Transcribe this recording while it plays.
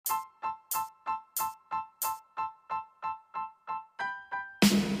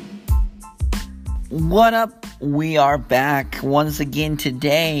What up? We are back once again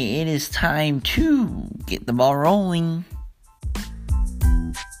today. It is time to get the ball rolling.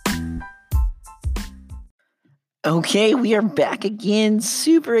 Okay, we are back again.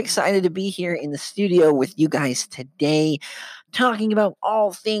 Super excited to be here in the studio with you guys today, talking about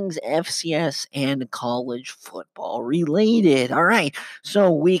all things FCS and college football related. All right,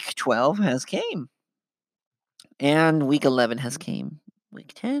 so week 12 has came, and week 11 has came.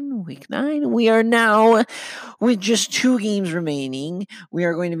 Week 10, week 9, we are now with just 2 games remaining. We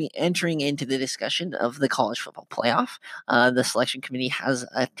are going to be entering into the discussion of the college football playoff. The selection committee has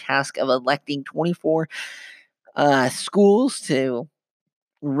a task of electing 24 schools to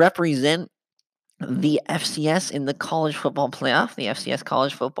represent the FCS in the college football playoff, the FCS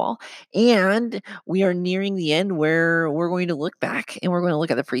college football. And we are nearing the end where we're going to look back and we're going to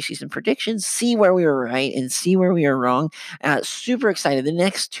look at the preseason predictions, see where we were right and see where we were wrong. Super excited. The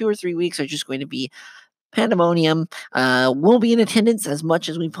next 2 or 3 weeks are just going to be pandemonium. We'll be in attendance as much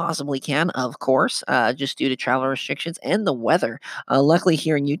as we possibly can, of course, just due to travel restrictions and the weather. Luckily,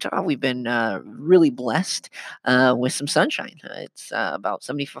 here in Utah, we've been really blessed with some sunshine. It's about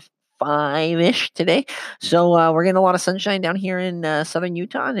 75-ish today. So we're getting a lot of sunshine down here in southern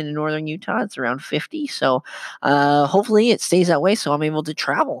Utah, and in northern Utah, it's around 50. So hopefully it stays that way so I'm able to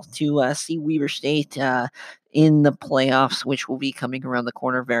travel to see Weber State in the playoffs, which will be coming around the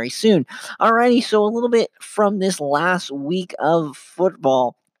corner very soon. Alrighty, so a little bit from this last week of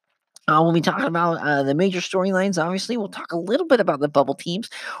football. We'll be talking about the major storylines. Obviously, we'll talk a little bit about the bubble teams,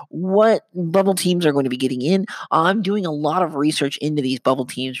 what bubble teams are going to be getting in. I'm doing a lot of research into these bubble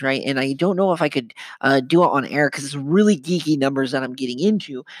teams, right? And I don't know if I could do it on air because it's really geeky numbers that I'm getting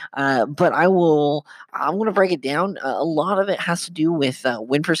into. But I'm going to break it down. A lot of it has to do with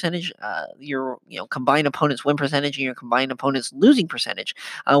win percentage, your combined opponents' win percentage, and your combined opponents' losing percentage.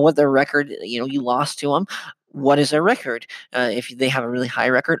 What their record, you lost to them. What is their record? If they have a really high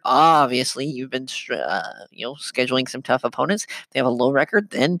record, obviously you've been scheduling some tough opponents. If they have a low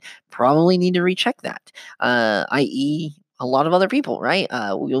record, then probably need to recheck that. I.e., a lot of other people, right?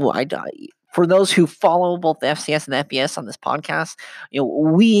 For those who follow both the FCS and the FBS on this podcast,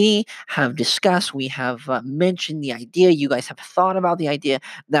 we have discussed, we have mentioned the idea. You guys have thought about the idea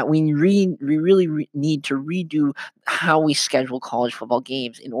that we really need to redo how we schedule college football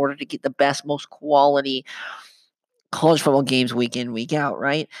games in order to get the best, most quality college football games week in, week out,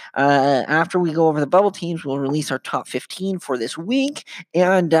 right? After we go over the bubble teams, we'll release our top 15 for this week,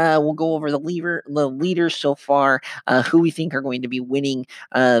 and we'll go over the leaders so far, who we think are going to be winning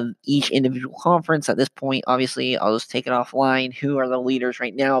each individual conference. At this point, obviously, I'll just take it offline. Who are the leaders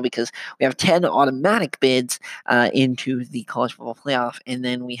right now? Because we have 10 automatic bids into the college football playoff, and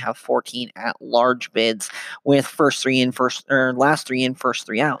then we have 14 at-large bids with last 3 in, first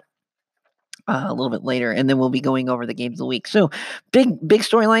 3 out. A little bit later, and then we'll be going over the games of the week. So, big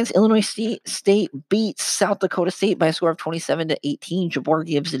storylines. Illinois State beats South Dakota State by a score of 27-18. Jabbar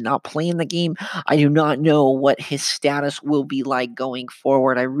Gibbs did not play in the game. I do not know what his status will be like going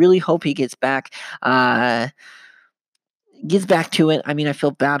forward. I really hope he gets back. Gets back to it. I mean, I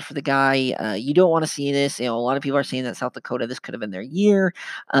feel bad for the guy. You don't want to see this. A lot of people are saying that South Dakota, this could have been their year.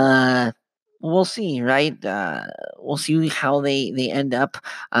 We'll see, right? We'll see how they end up.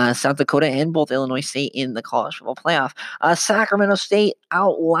 South Dakota and both Illinois State in the college football playoff. Sacramento State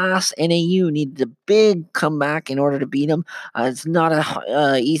outlasts NAU. Needed a big comeback in order to beat them. It's not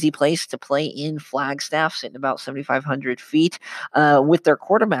a easy place to play in Flagstaff, sitting about 7,500 feet, with their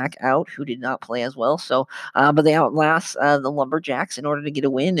quarterback out, who did not play as well. So, but they outlast the Lumberjacks in order to get a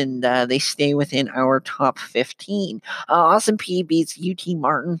win, and they stay within our top 15. Austin Peay beats UT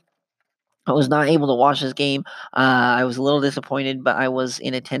Martin. I was not able to watch this game. I was a little disappointed, but I was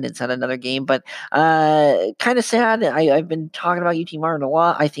in attendance at another game. But kind of sad. I've been talking about UT Martin a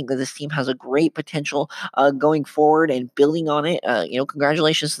lot. I think that this team has a great potential going forward and building on it.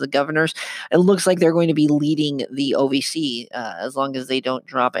 Congratulations to the Governors. It looks like they're going to be leading the OVC as long as they don't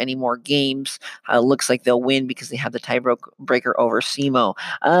drop any more games. Looks like they'll win because they have the tiebreaker over SEMO.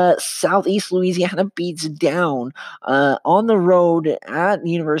 Southeast Louisiana beats down on the road at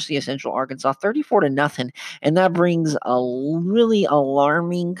University of Central Arkansas, 34-0, and that brings a really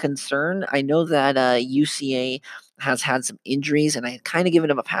alarming concern. I know that UCA has had some injuries, and I had kind of given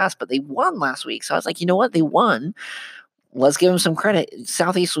them a pass, but they won last week, so I was like, you know what, they won. Let's give them some credit.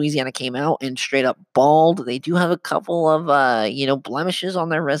 Southeast Louisiana came out and straight up balled. They do have a couple of blemishes on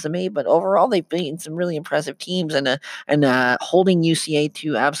their resume, but overall they've beaten some really impressive teams, and holding UCA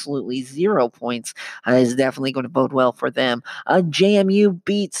to absolutely 0 points is definitely going to bode well for them. JMU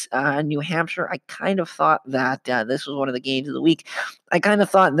beats New Hampshire. I kind of thought that this was one of the games of the week. I kind of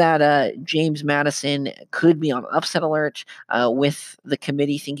thought that James Madison could be on upset alert with the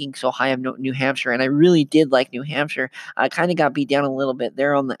committee thinking so high of New Hampshire, and I really did like New Hampshire. I kind of got beat down a little bit.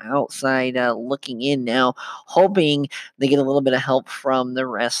 They're on the outside looking in now, hoping they get a little bit of help from the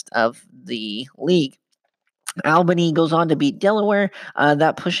rest of the league. Albany goes on to beat Delaware.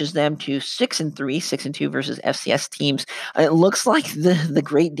 That pushes them to 6-3, 6-2 versus FCS teams. It looks like the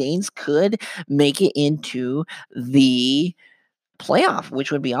Great Danes could make it into the playoff,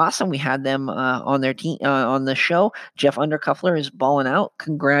 which would be awesome. We had them on their team on the show. Jeff Undercuffler is balling out.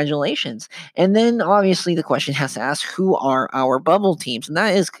 Congratulations! And then obviously the question has to ask, who are our bubble teams? And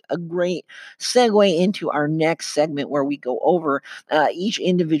that is a great segue into our next segment where we go over each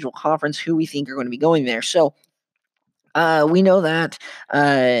individual conference, who we think are going to be going there. So we know that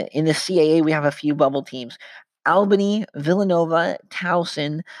in the CAA we have a few bubble teams. Albany, Villanova,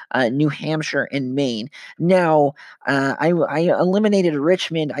 Towson, New Hampshire, and Maine. Now, I eliminated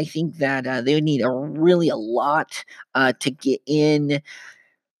Richmond. I think that they would need a lot to get in.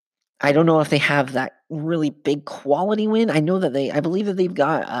 I don't know if they have that really big quality win. I believe that they've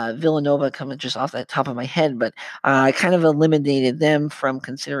got Villanova coming just off the top of my head, but I kind of eliminated them from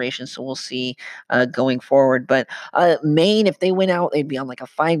consideration. So we'll see going forward. But Maine, if they win out, they'd be on like a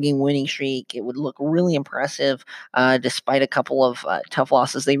 5-game winning streak. It would look really impressive, despite a couple of tough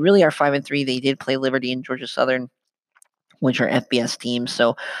losses. They really are 5-3. They did play Liberty and Georgia Southern, which are FBS teams.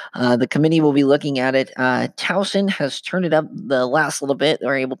 So the committee will be looking at it. Towson has turned it up the last little bit.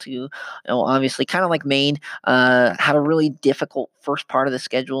 They're able to, obviously, kind of like Maine, had a really difficult first part of the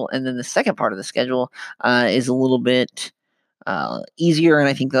schedule, and then the second part of the schedule is a little bit easier. And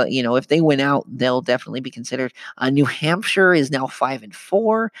I think that if they win out, they'll definitely be considered. New Hampshire is now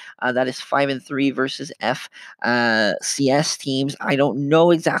 5-4. That is 5-3 versus FCS teams. I don't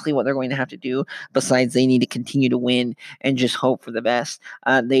know exactly what they're going to have to do. Besides, they need to continue to win and just hope for the best.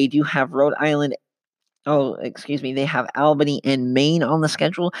 They do have Rhode Island. Oh, excuse me. They have Albany and Maine on the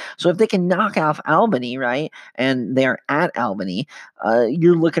schedule. So if they can knock off Albany, right, and they're at Albany,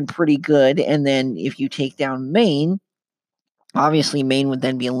 you're looking pretty good. And then if you take down Maine, obviously Maine would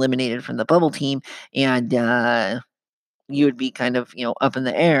then be eliminated from the bubble team, and you would be kind of up in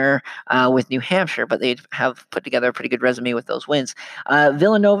the air with New Hampshire, but they'd have put together a pretty good resume with those wins.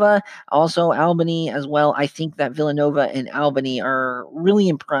 Villanova, also Albany as well. I think that Villanova and Albany are really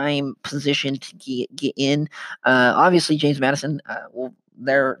in prime position to get in. Obviously, James Madison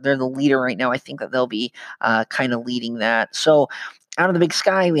they're the leader right now. I think that they'll be kind of leading that. So out of the Big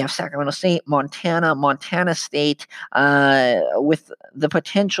Sky, we have Sacramento State, Montana State, with the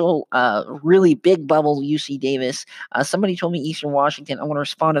potential really big bubble UC Davis. Somebody told me Eastern Washington. I want to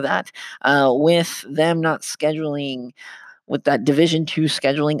respond to that. With them not scheduling, with that Division II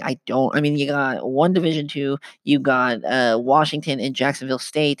scheduling, you got one Division II, you got Washington and Jacksonville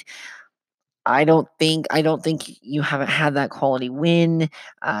State. I don't think you haven't had that quality win.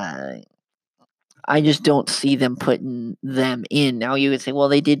 I just don't see them putting them in. Now you would say, well,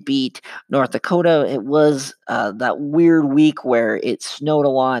 they did beat North Dakota. It was that weird week where it snowed a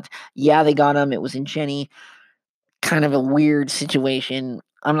lot. Yeah, they got them. It was in Jenny. Kind of a weird situation.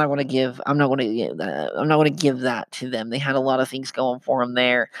 I'm not going to give. I'm not going to give that. I'm not going to give that to them. They had a lot of things going for them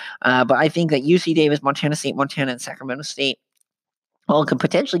there. But I think that UC Davis, Montana State, Montana, and Sacramento State could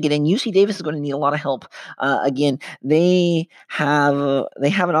potentially get in. UC Davis is going to need a lot of help. Again, they have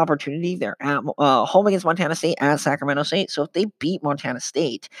an opportunity. They're at home against Montana State, at Sacramento State. So if they beat Montana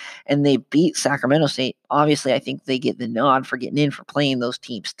State and they beat Sacramento State, obviously I think they get the nod for getting in, for playing those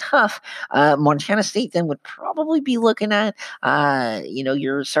teams tough. Montana State then would probably be looking at,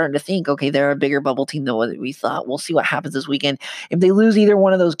 you're starting to think, okay, they're a bigger bubble team than what we thought. We'll see what happens this weekend. If they lose either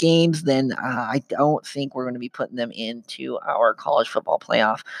one of those games, then I don't think we're going to be putting them into our college football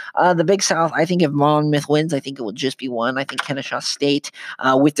playoff. The Big South, I think if Monmouth wins, I think it will just be one. I think Kennesaw State,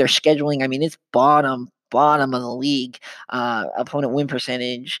 with their scheduling, it's bottom of the league, opponent win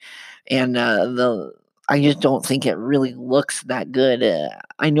percentage, and I just don't think it really looks that good.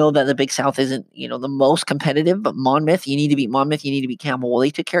 I know that the Big South isn't, the most competitive, but Monmouth, you need to beat Monmouth, you need to beat Campbell. Well,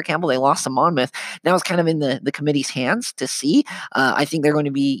 they took care of Campbell, they lost to Monmouth. Now it's kind of in the committee's hands to see. I think they're going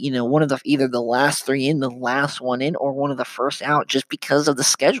to be, one of either the last three in, the last one in, or one of the first out, just because of the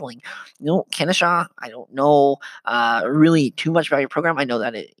scheduling. Kennesaw, I don't know really too much about your program. I know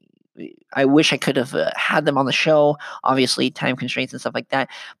that I wish I could have had them on the show, obviously time constraints and stuff like that,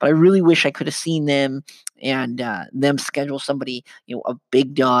 but I really wish I could have seen them and them schedule somebody, a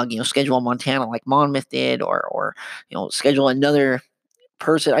big dog, schedule Montana like Monmouth did, or schedule another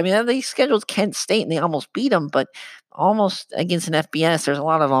person. I mean, they scheduled Kent State and they almost beat them, but almost against an FBS, there's a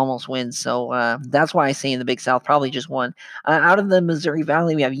lot of almost wins. So that's why I say in the Big South, probably just one. Out of the Missouri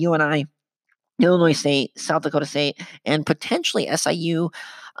Valley, we have UNI, Illinois State, South Dakota State, and potentially SIU.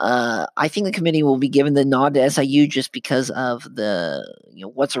 I think the committee will be given the nod to SIU just because of the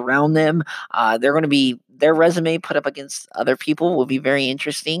what's around them. They're going to be their resume put up against other people will be very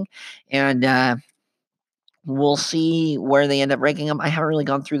interesting, and we'll see where they end up ranking them. I haven't really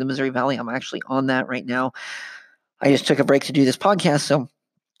gone through the Missouri Valley. I'm actually on that right now. I just took a break to do this podcast, so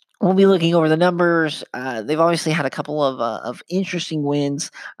we'll be looking over the numbers. They've obviously had a couple of interesting wins.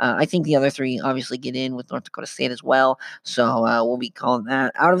 I think the other three obviously get in with North Dakota State as well. So we'll be calling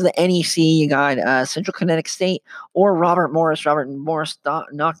that. Out of the NEC, you got Central Connecticut State or Robert Morris. Robert Morris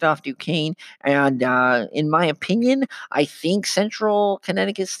knocked off Duquesne. And in my opinion, I think Central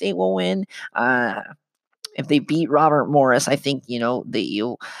Connecticut State will win. If they beat Robert Morris, I think they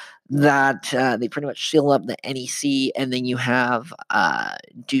pretty much seal up the NEC, and then you have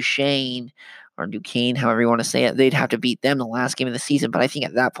Duquesne or Duquesne, however you want to say it. They'd have to beat them the last game of the season, but I think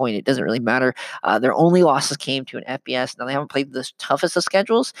at that point it doesn't really matter. Their only losses came to an FBS. Now they haven't played the toughest of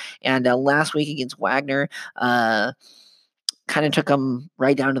schedules, and last week against Wagner, kind of took them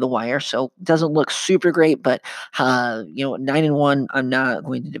right down to the wire. So doesn't look super great, but 9-1. I'm not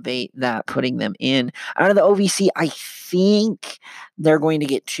going to debate that putting them in. Out of the OVC, I think they're going to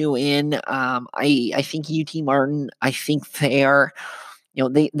get 2 in. I think UT Martin. I think they are.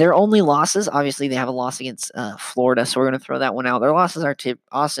 Their only losses, obviously, they have a loss against Florida, so we're going to throw that one out. Their losses are to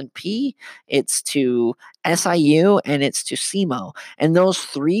Austin Peay, it's to SIU, and it's to SEMO. And those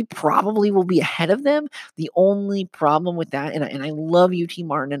 3 probably will be ahead of them. The only problem with that, and I love UT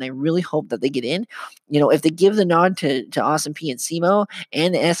Martin, and I really hope that they get in. If they give the nod to Austin Peay and SEMO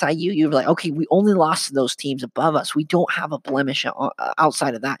and SIU, you're like, okay, we only lost to those teams above us. We don't have a blemish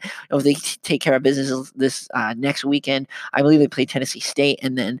outside of that. If they take care of business this next weekend, I believe they play Tennessee State,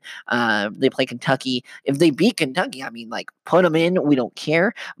 and then they play Kentucky. If they beat Kentucky, I mean, put them in. We don't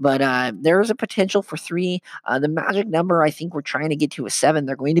care. But there is a potential for 3. The magic number, I think we're trying to get to, is 7.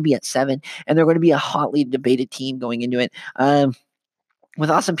 They're going to be at 7, and they're going to be a hotly debated team going into it. With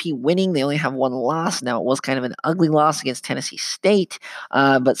Austin Peay winning, they only have 1 loss. Now, it was kind of an ugly loss against Tennessee State,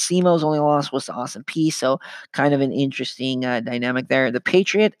 but SEMO's only loss was to Austin Peay, so kind of an interesting dynamic there. The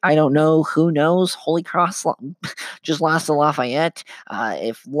Patriot, I don't know. Who knows? Holy Cross just lost to Lafayette.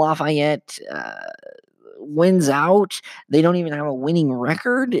 If Lafayette wins out, they don't even have a winning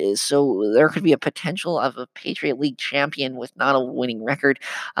record, so there could be a potential of a Patriot League champion with not a winning record.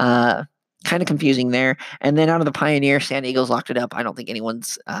 Kind of confusing there. And then out of the Pioneer, San Diego's locked it up. I don't think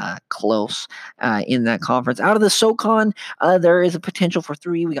anyone's close in that conference. Out of the SoCon, there is a potential for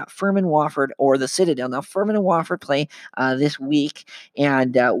 3. We got Furman, Wofford, or the Citadel. Now, Furman and Wofford play this week,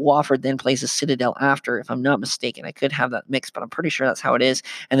 and Wofford then plays the Citadel after, if I'm not mistaken. I could have that mixed, but I'm pretty sure that's how it is.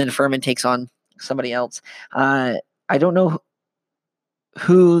 And then Furman takes on somebody else. I don't know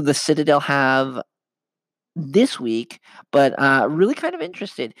who the Citadel have this week, but really kind of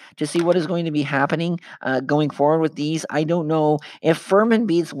interested to see what is going to be happening going forward with these. I don't know if Furman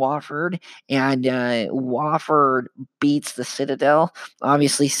beats Wofford and Wofford beats the Citadel.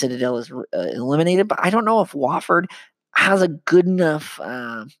 Obviously, Citadel is eliminated, but I don't know if Wofford has a good enough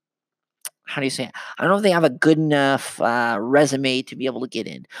how do you say it? I don't know if they have a good enough resume to be able to get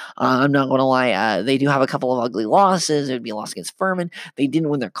in. I'm not going to lie. They do have a couple of ugly losses. It would be a loss against Furman. They didn't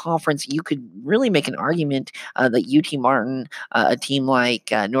win their conference. You could really make an argument that UT Martin, a team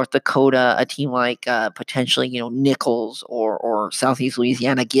like North Dakota, a team like potentially Nichols or Southeast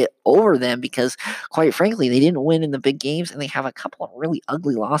Louisiana get over them because, quite frankly, they didn't win in the big games and they have a couple of really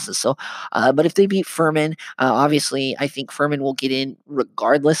ugly losses. So, but if they beat Furman, obviously, I think Furman will get in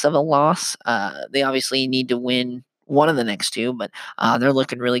regardless of a loss. They obviously need to win one of the next 2, but they're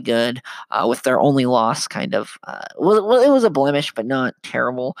looking really good with their only loss kind of. Well, it was a blemish, but not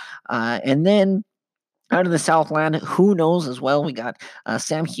terrible. And then out of the Southland, who knows as well? We got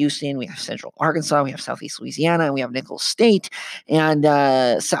Sam Houston, we have Central Arkansas, we have Southeast Louisiana, and we have Nicholls State. And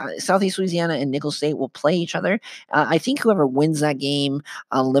Southeast Louisiana and Nicholls State will play each other. I think whoever wins that game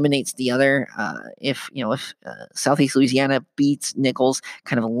eliminates the other. If Southeast Louisiana beats Nicholls,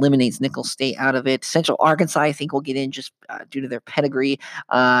 kind of eliminates Nicholls State out of it. Central Arkansas, I think, will get in just due to their pedigree.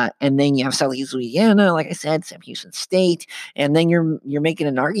 And then you have Southeast Louisiana, like I said, Sam Houston State, and then you're making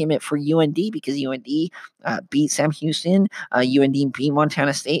an argument for UND because UND beat Sam Houston. UND beat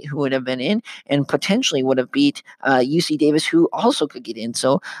Montana State, who would have been in, and potentially would have beat UC Davis, who also could get in.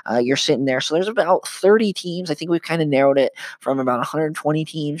 So you're sitting there. So there's about 30 teams. I think we've kind of narrowed it from about 120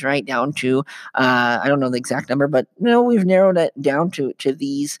 teams right down to I don't know the exact number, but no, we've narrowed it down to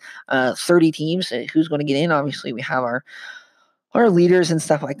these 30 teams. Who's going to get in? Obviously, we have our leaders and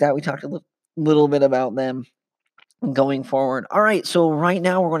stuff like that. We talked a little bit about them going forward. All right, so right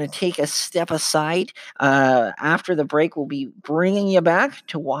now we're going to take a step aside. After the break, we'll be bringing you back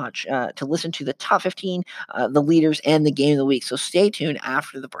to watch, to listen to the top 15, the leaders, and the game of the week. So stay tuned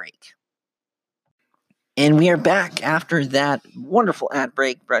after the break. And we are back after that wonderful ad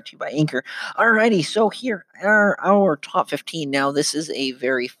break brought to you by Anchor. Alrighty, so here are our top 15. Now, this is a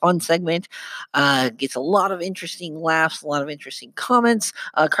very fun segment. Gets a lot of interesting laughs, a lot of interesting comments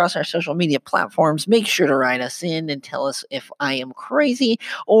across our social media platforms. Make sure to write us in and tell us if I am crazy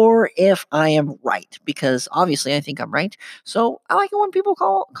or if I am right, because obviously I think I'm right. So I like it when people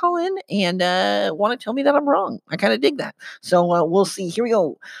call in and want to tell me that I'm wrong. I kind of dig that. So we'll see. Here we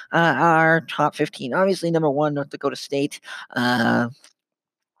go. Our top 15. Obviously, number 1, North Dakota State. I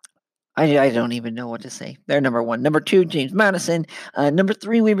don't even know what to say. They're number 1. Number 2, James Madison. Number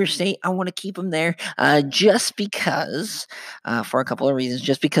 3, Weber State. I want to keep them there just because, for a couple of reasons,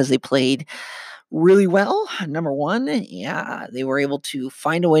 just because they played really well. Number 1, yeah, they were able to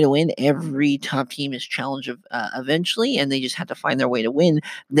find a way to win. Every top team is challenged eventually, and they just had to find their way to win.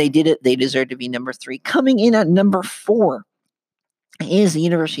 They did it. They deserve to be number 3. Coming in at number 4 is the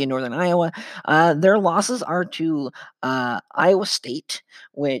University of Northern Iowa. Their losses are to Iowa State,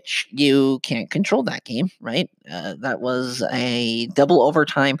 which you can't control that game, right? That was a double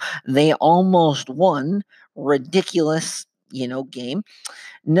overtime. They almost won. Ridiculous, game.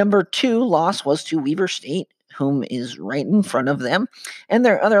 Number 2 loss was to Weber State, whom is right in front of them. And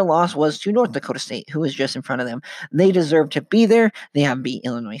their other loss was to North Dakota State, who is just in front of them. They deserve to be there. They have beat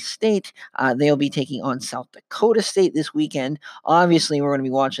Illinois State. They'll be taking on South Dakota State this weekend. Obviously, we're going to be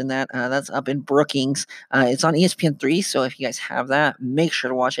watching that. That's up in Brookings. It's on ESPN3, so if you guys have that, make sure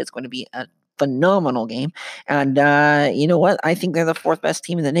to watch it. It's going to be a phenomenal game. And you know what? I think they're the 4th best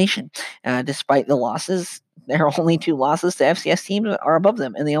team in the nation, despite the losses. Their only 2 losses to FCS teams are above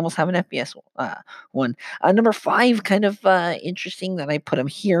them, and they almost have an FBS one. Number 5, kind of interesting that I put them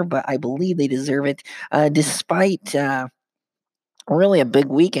here, but I believe they deserve it, despite really a big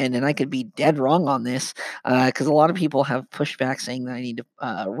weekend, and I could be dead wrong on this because a lot of people have pushed back saying that I need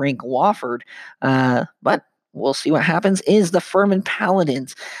to rank Wofford, but we'll see what happens, is the Furman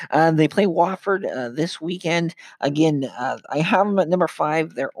Paladins. They play Wofford this weekend. Again, I have them at number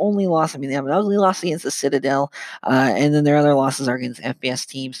 5. Their only loss, they have an ugly loss against the Citadel, and then their other losses are against FBS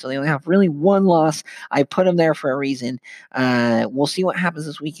teams, so they only have really 1 loss. I put them there for a reason. We'll see what happens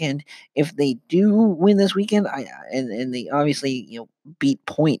this weekend. If they do win this weekend, and they obviously beat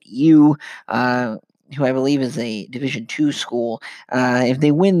Point U, who I believe is a Division II school. If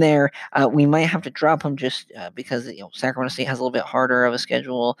they win there, we might have to drop them just because Sacramento State has a little bit harder of a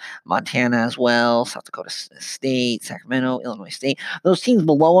schedule. Montana as well, South Dakota State, Sacramento, Illinois State. Those teams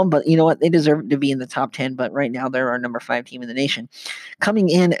below them, but you know what? They deserve to be in the top 10. But right now, they're our number 5 team in the nation. Coming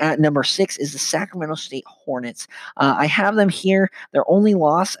in at number 6 is the Sacramento State Hornets. I have them here. Their only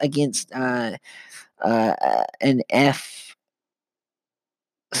loss against an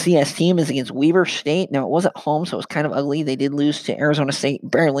FCS team is against Weber State. Now, it was at home, so it was kind of ugly. They did lose to Arizona State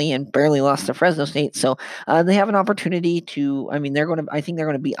barely, and barely lost to Fresno State. So they have an opportunity to. I think they're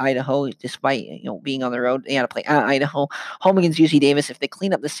going to beat Idaho, despite being on the road. They had to play at Idaho, home against UC Davis. If they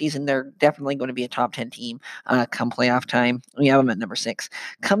clean up the season, they're definitely going to be a top 10 team come playoff time. We have them at number 6.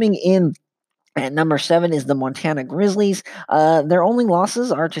 Coming in at number 7 is the Montana Grizzlies. Their only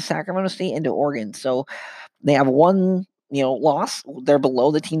losses are to Sacramento State and to Oregon. So they have 1 loss. They're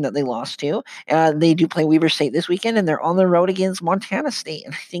below the team that they lost to. They do play Weber State this weekend, and they're on the road against Montana State.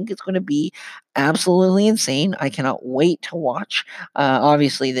 And I think it's going to be absolutely insane. I cannot wait to watch,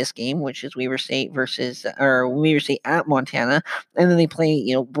 obviously, this game, which is Weber State Weber State at Montana. And then they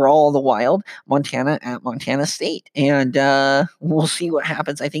play, Brawl of the Wild, Montana at Montana State. And we'll see what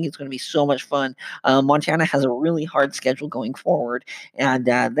happens. I think it's going to be so much fun. Montana has a really hard schedule going forward. And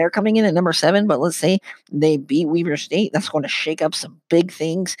they're coming in at number 7, but let's say they beat Weber State. That's going to shake up some big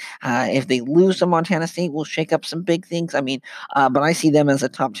things. If they lose to Montana State, we'll shake up some big things. But I see them as a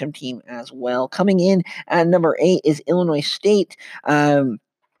top 10 team as well. Coming in at number 8 is Illinois State.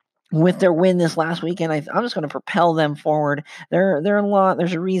 with their win this last weekend, I'm just going to propel them forward. They're a lot.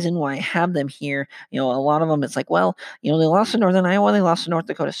 There's a reason why I have them here. A lot of them, it's like, well, they lost to Northern Iowa, they lost to North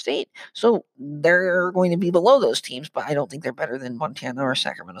Dakota State, so they're going to be below those teams. But I don't think they're better than Montana or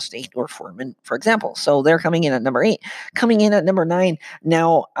Sacramento State or Furman, for example. So they're coming in at number 8, coming in at number 9.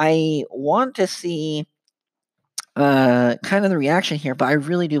 Now I want to see kind of the reaction here, but I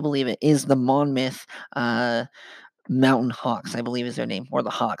really do believe it is the Monmouth Mountain Hawks, I believe is their name, or the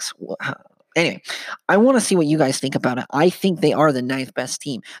Hawks. Anyway, I want to see what you guys think about it. I think they are the 9th best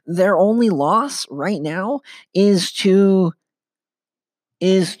team. Their only loss right now is to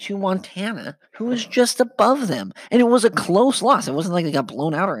Montana, who is just above them. And it was a close loss. It wasn't like they got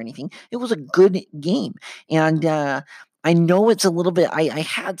blown out or anything. It was a good game. And I know it's a little bit. I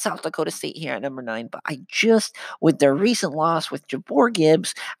had South Dakota State here at number 9, but I just, with their recent loss with Jabor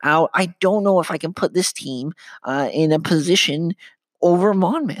Gibbs out, I don't know if I can put this team in a position over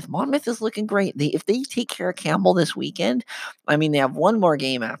Monmouth. Monmouth is looking great. If they take care of Campbell this weekend, I mean, they have one more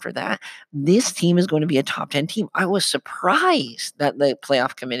game after that. This team is going to be a top 10 team. I was surprised that the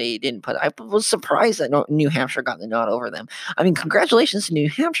playoff committee didn't put. I was surprised that New Hampshire got the nod over them. I mean, congratulations to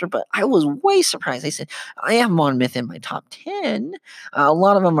New Hampshire, but I was way surprised. They said I have Monmouth in my top 10. A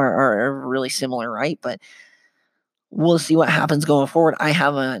lot of them are really similar, right? But we'll see what happens going forward. I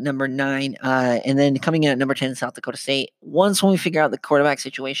have a number 9, and then coming in at number 10, South Dakota State. Once when we figure out the quarterback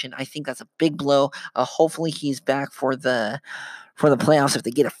situation, I think that's a big blow. Hopefully, he's back for the playoffs. If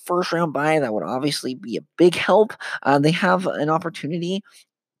they get a first round bye, that would obviously be a big help. They have an opportunity.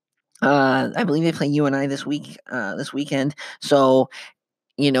 I believe they play UNI this weekend. So,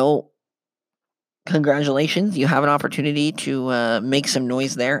 congratulations. You have an opportunity to make some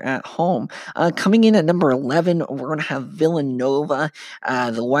noise there at home. Coming in at number 11, we're going to have Villanova.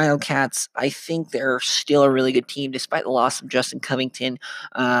 The Wildcats, I think they're still a really good team despite the loss of Justin Covington.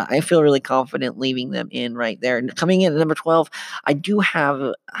 I feel really confident leaving them in right there. And coming in at number 12, I do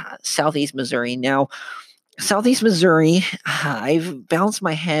have Southeast Missouri. Now, Southeast Missouri, I've bounced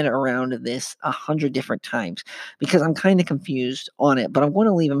my head around this 100 different times because I'm kind of confused on it, but I'm going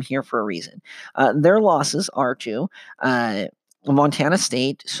to leave them here for a reason. Their losses are to Montana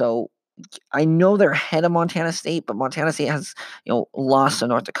State. So I know they're ahead of Montana State, but Montana State has, lost to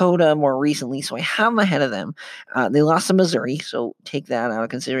North Dakota more recently, so I have them ahead of them. They lost to Missouri, so take that out of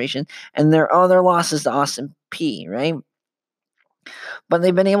consideration. And their other losses to Austin Peay, right? But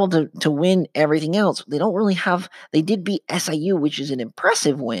they've been able to win everything else. They don't really have. They did beat SIU, which is an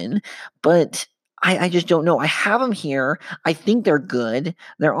impressive win, but I just don't know. I have them here. I think they're good.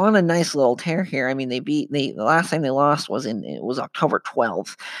 They're on a nice little tear here. I mean, the last time they lost was October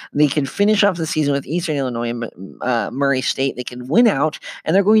 12th. They can finish off the season with Eastern Illinois and Murray State. They can win out,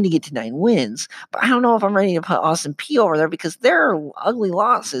 and they're going to get to 9 wins. But I don't know if I'm ready to put Austin Peay over there because there are ugly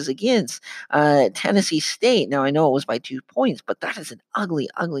losses against Tennessee State. Now, I know it was by 2 points, but that is an ugly,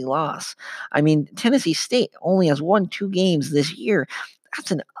 ugly loss. I mean, Tennessee State only has won 2 games this year.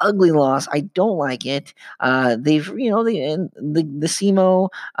 That's an ugly loss. I don't like it. They've, the SEMO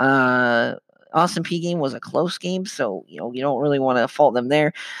Austin Peay game was a close game, so you don't really want to fault them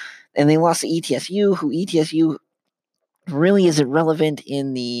there. And they lost to ETSU, who ETSU really isn't relevant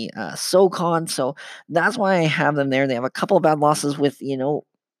in the SoCon, so that's why I have them there. They have a couple of bad losses with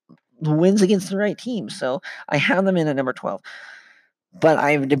wins against the right team, so I have them in at number 12. But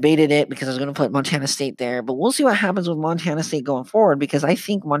I've debated it because I was going to put Montana State there. But we'll see what happens with Montana State going forward because I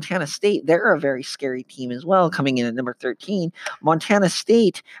think Montana State, they're a very scary team as well, coming in at number 13. Montana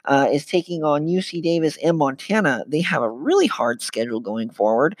State is taking on UC Davis and Montana. They have a really hard schedule going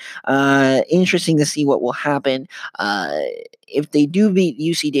forward. Interesting to see what will happen. If they do beat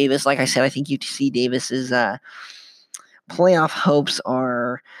UC Davis, like I said, I think UC Davis's playoff hopes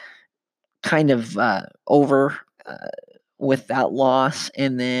are kind of over with that loss,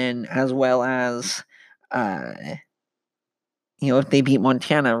 and then as well as if they beat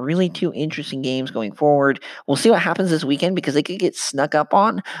Montana. Really 2 interesting games going forward. We'll see what happens this weekend because they could get snuck up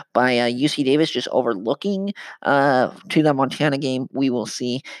on by UC Davis just overlooking to the Montana game. We will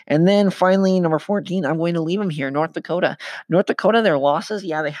see. And then finally, number 14, I'm going to leave them here, North Dakota. North Dakota, their losses,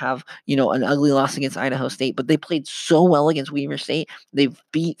 yeah, they have, an ugly loss against Idaho State, but they played so well against Weaver State. They've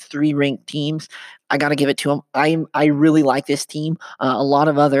beat 3 ranked teams. I got to give it to them. I really like this team. A lot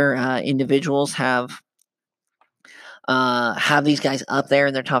of other individuals have have these guys up there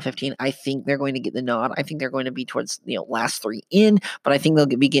in their top 15. I think they're going to get the nod. I think they're going to be towards last 3 in, but I think they'll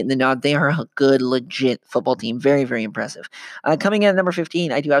be getting the nod. They are a good, legit football team. Very, very impressive. Coming in at number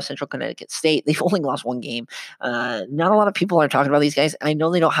 15, I do have Central Connecticut State. They've only lost 1 game. Not a lot of people are talking about these guys. I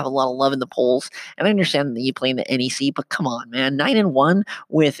know they don't have a lot of love in the polls, and I understand that you play in the NEC, but come on, man. 9-1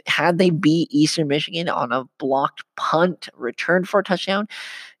 with had they beat Eastern Michigan on a blocked punt return for a touchdown.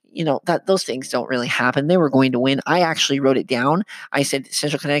 That those things don't really happen. They were going to win. I actually wrote it down. I said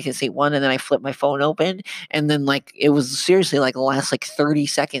Central Connecticut State won, and then I flipped my phone open, and then it was seriously the last 30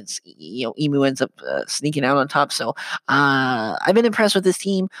 seconds. Emu ends up sneaking out on top. So I've been impressed with this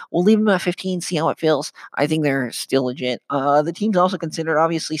team. We'll leave them at 15, see how it feels. I think they're still legit. The team's also considered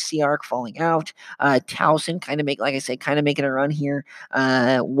obviously CARC falling out. Towson kind of making a run here.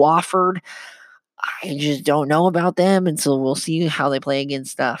 Wofford. I just don't know about them, and so we'll see how they play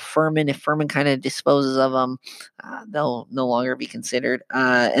against Furman. If Furman kind of disposes of them, they'll no longer be considered.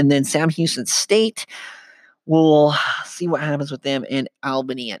 And then Sam Houston State, we'll see what happens with them, and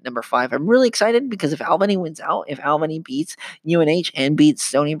Albany at number 5. I'm really excited because if Albany wins out, if Albany beats UNH and beats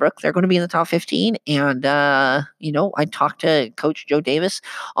Stony Brook, they're going to be in the top 15. And I talked to Coach Joe Davis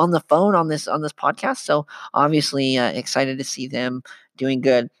on the phone on this podcast, so obviously excited to see them doing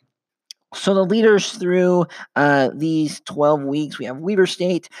good. So the leaders through these 12 weeks, we have Weber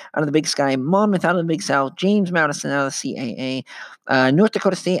State out of the Big Sky, Monmouth out of the Big South, James Madison out of the CAA, North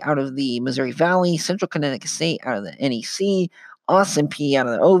Dakota State out of the Missouri Valley, Central Connecticut State out of the NEC, Austin P out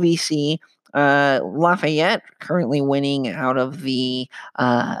of the OVC, Lafayette currently winning out of the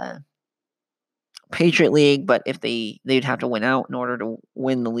Patriot League, but if they'd have to win out in order to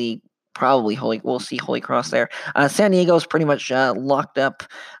win the league. Probably we'll see Holy Cross there. San Diego's pretty much locked up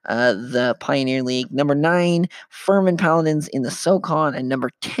the Pioneer League. Number 9, Furman Paladins in the SoCon, and number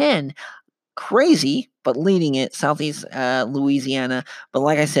 10, crazy, but leading it, Southeast Louisiana. But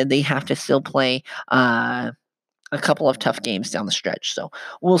like I said, they have to still play a couple of tough games down the stretch. So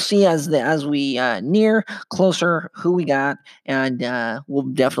we'll see as we near closer who we got, and we'll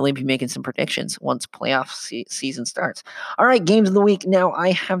definitely be making some predictions once playoff season starts. All right, games of the week. Now,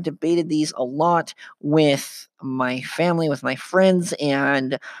 I have debated these a lot with my family, with my friends,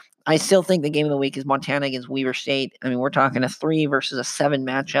 and I still think the game of the week is Montana against Weber State. I mean, we're talking a 3 versus a 7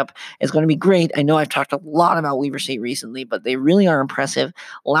 matchup. It's going to be great. I know I've talked a lot about Weber State recently, but they really are impressive.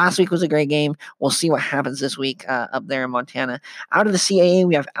 Last week was a great game. We'll see what happens this week up there in Montana. Out of the CAA,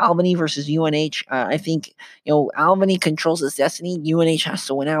 we have Albany versus UNH. I think, Albany controls its destiny. UNH has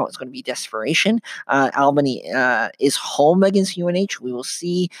to win out. It's going to be desperation. Albany is home against UNH. We will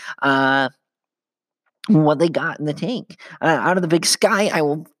see what they got in the tank. Out of the Big Sky, I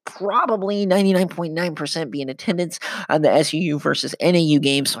will probably 99.9% be in attendance on the SUU versus NAU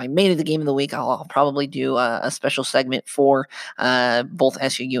game. So I made it the game of the week. I'll probably do a special segment for both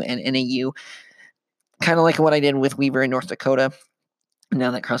SUU and NAU, kind of like what I did with Weber in North Dakota.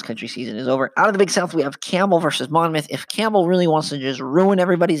 Now that cross-country season is over. Out of the Big South, we have Campbell versus Monmouth. If Campbell really wants to just ruin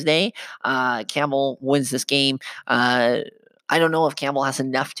everybody's day, Campbell wins this game. I don't know if Campbell has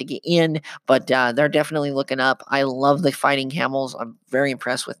enough to get in, but they're definitely looking up. I love the Fighting Camels. I'm very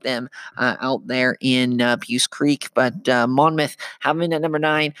impressed with them out there in Buce Creek. But Monmouth, having at number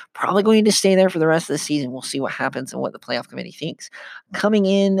 9, probably going to stay there for the rest of the season. We'll see what happens and what the playoff committee thinks. Coming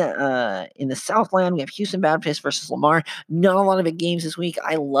in the Southland, we have Houston Baptist versus Lamar. Not a lot of big games this week.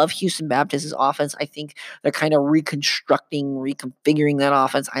 I love Houston Baptist's offense. I think they're kind of reconfiguring that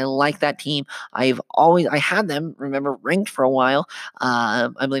offense. I like that team. I had them, remember, ranked for a while. I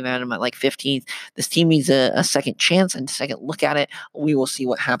believe I had them at 15th. This team needs a second chance and a second look at it. We will see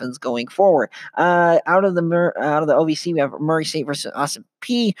what happens going forward. Out of the OVC, we have Murray State versus Austin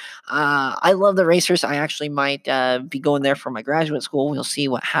P. I love the Racers. I actually might be going there for my graduate school. We'll see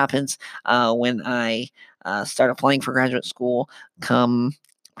what happens when I start applying for graduate school come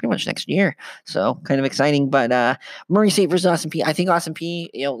pretty much next year. So kind of exciting. But Murray State versus Austin P. I think Austin P,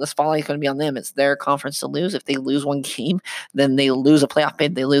 the spotlight is going to be on them. It's their conference to lose. If they lose one game, then they lose a playoff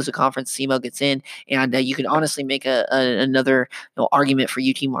bid. They lose a conference. SEMO gets in, and you could honestly make another argument for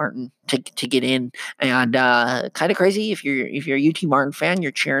UT Martin to get in. And kind of crazy if you're a UT Martin fan,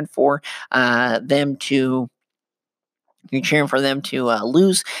 you're cheering for them to. You're cheering for them to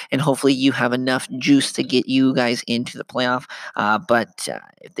lose, and hopefully you have enough juice to get you guys into the playoff. But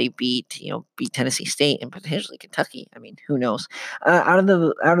if they beat Tennessee State and potentially Kentucky, I mean, who knows? Out of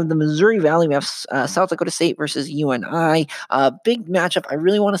the Missouri Valley, we have South Dakota State versus UNI. Big matchup. I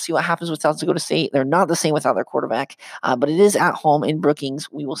really want to see what happens with South Dakota State. They're not the same without their quarterback, but it is at home in Brookings.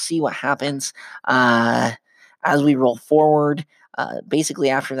 We will see what happens as we roll forward. Basically,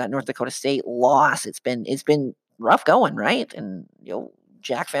 after that North Dakota State loss, it's been rough going, right? And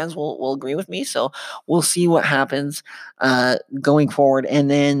Jack fans will agree with me. So we'll see what happens going forward. And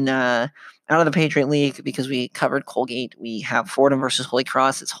then out of the Patriot League, because we covered Colgate, we have Fordham versus Holy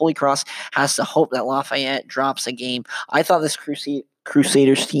Cross. It's Holy Cross has to hope that Lafayette drops a game. I thought this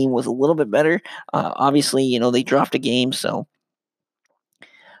Crusaders team was a little bit better. Obviously, they dropped a game, so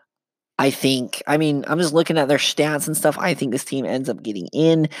I'm just looking at their stats and stuff. I think this team ends up getting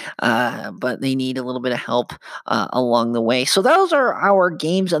in, but they need a little bit of help along the way. So those are our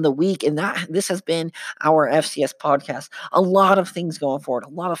games of the week, and this has been our FCS podcast. A lot of things going forward. A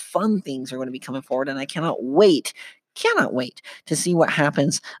lot of fun things are going to be coming forward, and I cannot wait to see what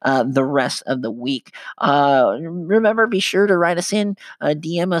happens the rest of the week. Remember, be sure to write us in,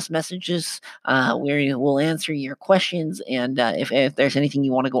 DM us messages where we'll answer your questions. And if there's anything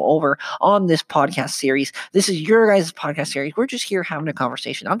you want to go over on this podcast series, this is your guys' podcast series. We're just here having a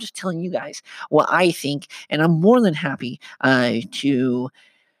conversation. I'm just telling you guys what I think, and I'm more than happy to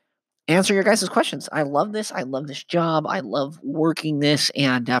answer your guys' questions. I love this. I love this job. I love working this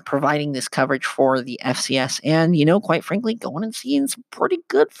and providing this coverage for the FCS. And, quite frankly, going and seeing some pretty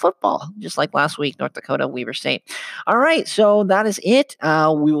good football, just like last week, North Dakota, Weber State. All right. So that is it.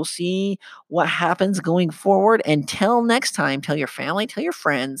 We will see what happens going forward. Until next time, tell your family, tell your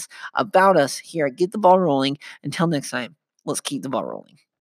friends about us here at Get the Ball Rolling. Until next time, let's keep the ball rolling.